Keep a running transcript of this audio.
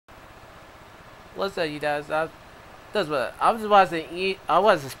What's up, you guys? That's what I was watching. I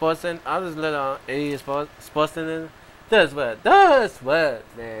was sportsing. I was little on sportsing. That's what,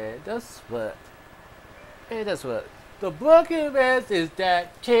 man. That's what. Hey, that's what. The Brooklyn Nets is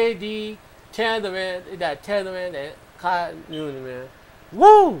that KD, Chandlerman, that Chandlerman, and Kyle Newman, man.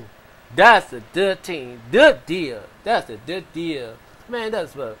 Woo! That's a good team. Good deal. That's a good deal. Man,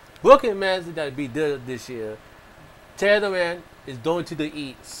 that's what. Brooklyn Nets is that be good this year. Chandlerman is going to the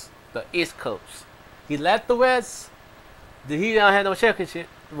East Coast. He left the West. He don't have no championship.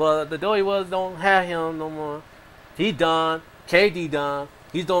 Well, the Dory was don't have him no more. He done. KD done.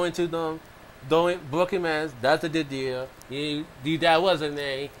 He's going to them. Doing Brooklyn Mans. That's a good deal. You that was a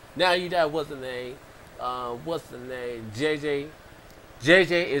name. Now you that was a name. What's the name? JJ.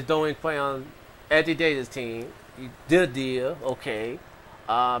 JJ is doing play on Eddie Davis team. Good deal. Okay.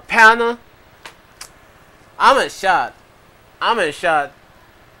 Pana. I'm in shock. I'm in shock.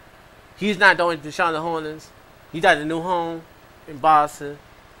 He's not going to Charlotte Hornets. He got a new home in Boston.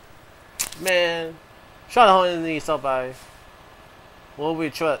 Man, Charlotte Hornets need somebody. What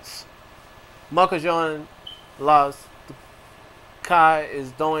we trust? Michael Jordan lost. Kai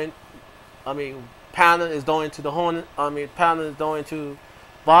is doing. Pounder is going to the Hornets. Pounder is going to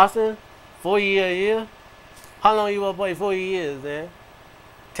Boston. 4 year a year. How long you want to play? 4 years, man.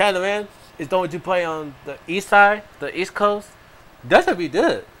 Tyler Man is going to play on the east side, the East Coast. That should be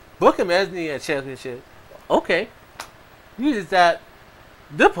good. Brooklyn Nets need a championship. Okay. You just got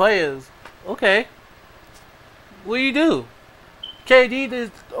the players. Okay. What do you do? KD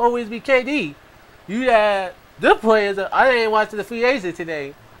just always be KD. You got the players. I ain't watching the free agent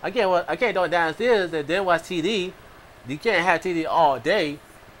today. I can't go downstairs and then watch TD. You can't have TD all day.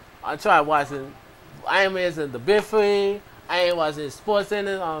 I try watching. I ain't watching the Big Free. I ain't watching Sports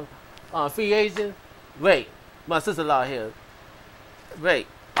Center on free agent. Wait, my sister-in-law here. Wait,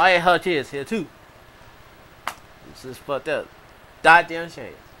 I ain't her kids here too. It's just fucked up. Goddamn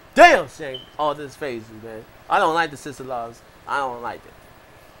shame. Damn shame. All this faces, man. I don't like the sister-in-laws. I don't like them.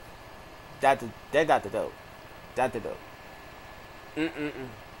 They got the dope. That's the dope.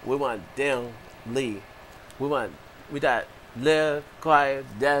 We want them Lee. We got Liv, Quiet,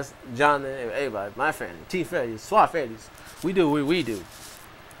 Des, John, and everybody. My family, T families, SWAT families. We do what we do.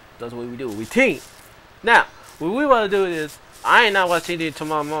 That's what we do. We team. Now, what we want to do is, I ain't not watching TV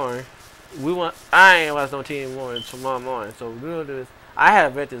tomorrow morning. I ain't watching no TV morning tomorrow morning. So what we're gonna do is, I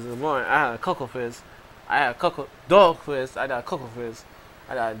had breakfast in the morning. I had a cocoa fizz. I had a dog fizz. I got a cocoa fizz.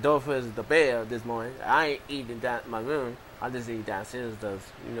 I got a dog fizz at the bed this morning. I ain't eating down my room. I just eat downstairs.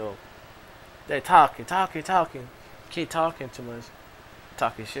 They talking. Keep talking too much.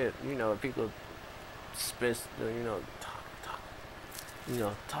 Talking shit. People spit.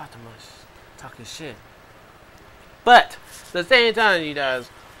 Talk too much. Talking shit. But at the same time, you guys,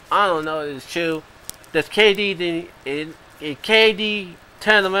 I don't know if it's true. Does KD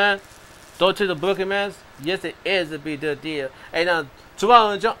tournament go to the Brooklyn Nets? Yes, it is a big deal. And now,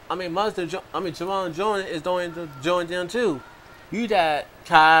 Jerron Jordan is going to join them too. You got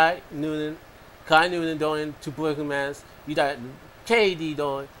Kai Newton going to Brooklyn Nets. You got KD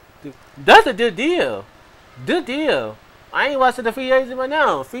going. That's a good deal. Good deal. I ain't watching the free agent right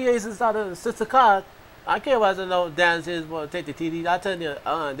now. Free agents out of 6 o'clock. I can't watch no downstairs. Take the TD. I tell you,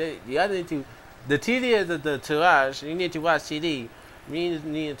 you need to. The TD is the tourage. You need to watch TD. You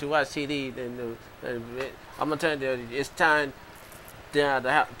need to watch TD. I'm gonna tell you, it's time down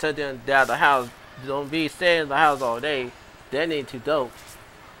the house. Tell them down the house. Don't be staying in the house all day. They need to go.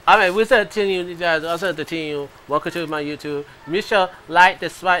 We said continue, you guys. I said continue. Welcome to my YouTube. Make sure like,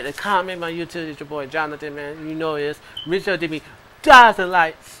 dislike, and comment my YouTube. It's your boy Jonathan, man. You know this. Make sure to give me dozen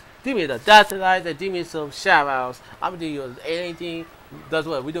likes. Give me the dozen likes and give me some shout outs. I'm gonna do you anything. That's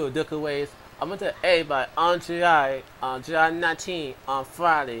what we do with different ways. I'm gonna tell everybody on July 19th on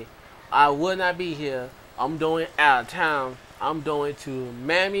Friday, I will not be here. I'm going out of town. I'm going to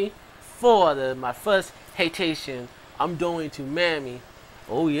Miami, Florida. My first hatation. I'm going to Miami.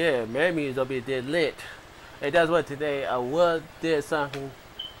 Oh yeah, Miami is gonna be dead lit. And that's what today I did something.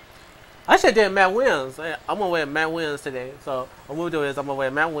 I should did Matt Williams. I'm gonna wear Matt Williams today. So what we'll do is I'm gonna wear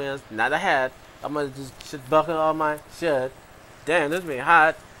Matt Williams, not a hat. I'm gonna just buckle on my shirt. Damn, this been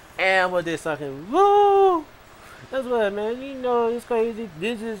hot. And I'm gonna do something. Woo! That's what, man. It's crazy.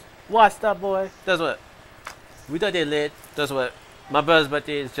 This is watch that boy. That's what. We done did lit. That's what. My brother's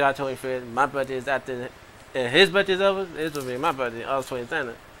birthday is July 25th. My birthday is after. And his birthday is over, it will be my birthday, August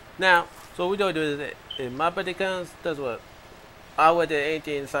 27th. Now, so what we gonna do is, if my birthday comes, that's what. I will do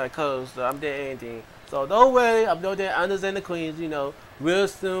anything inside coast, so I'm doing anything. So don't worry, I'm doing understand the queens, real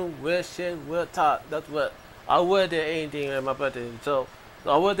soon, real shit, real talk. That's what. I will do anything at my birthday. So So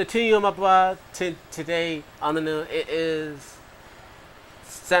I will continue my blog today on the noon. It is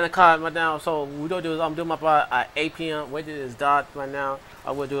 7 o'clock right now. So what we don't do is I'm doing my blog at 8 p.m. Which is dark right now. I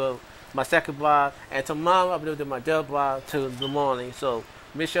will do my second blog, and tomorrow I'm gonna do my third blog to the morning. So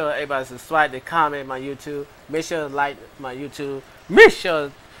make sure everybody subscribe, to comment my YouTube. Make sure to like my YouTube. Make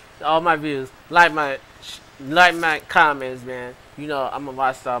sure all my views like my comments, man. You know I'm a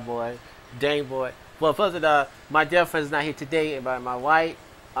rock star boy, dang boy. Well, first of all, my girlfriend's not here today, everybody. My wife,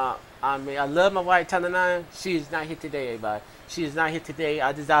 I mean, I love my wife, Tana. She's not here today, everybody. She is not here today.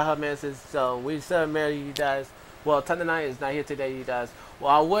 I just got her message, so we still married, you guys. Well, Tana is not here today, you guys.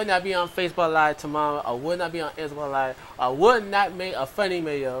 Well, I would not be on Facebook Live tomorrow. I would not be on Instagram Live. I would not make a funny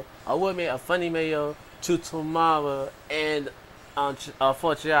video. I would make a funny video to tomorrow and on 4th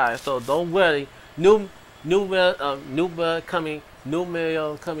of July. So don't worry. New blood coming. New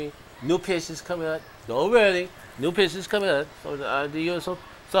mail coming. New pictures coming up. Don't worry. New pictures coming up.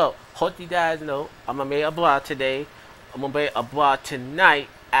 So hope you guys know I'm gonna make a blog today. I'm gonna make a blog tonight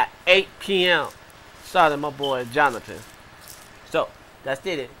at 8 p.m. Shout out to my boy Jonathan. So that's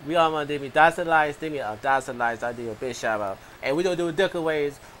it. We all want to do me $1,000 likes, give me $1,000 likes. I do a big shout out. And we don't do different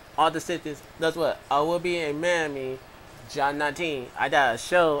ways. All the cities. That's what I will be in Miami, John 19. I got a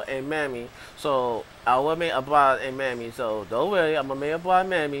show in Miami, so I will make a blog in Miami. So don't worry, I'm gonna make a blog in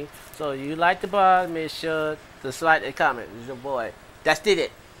Miami. So you like the blog, make sure to like and comment. It's your boy. That's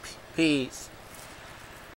it. Peace.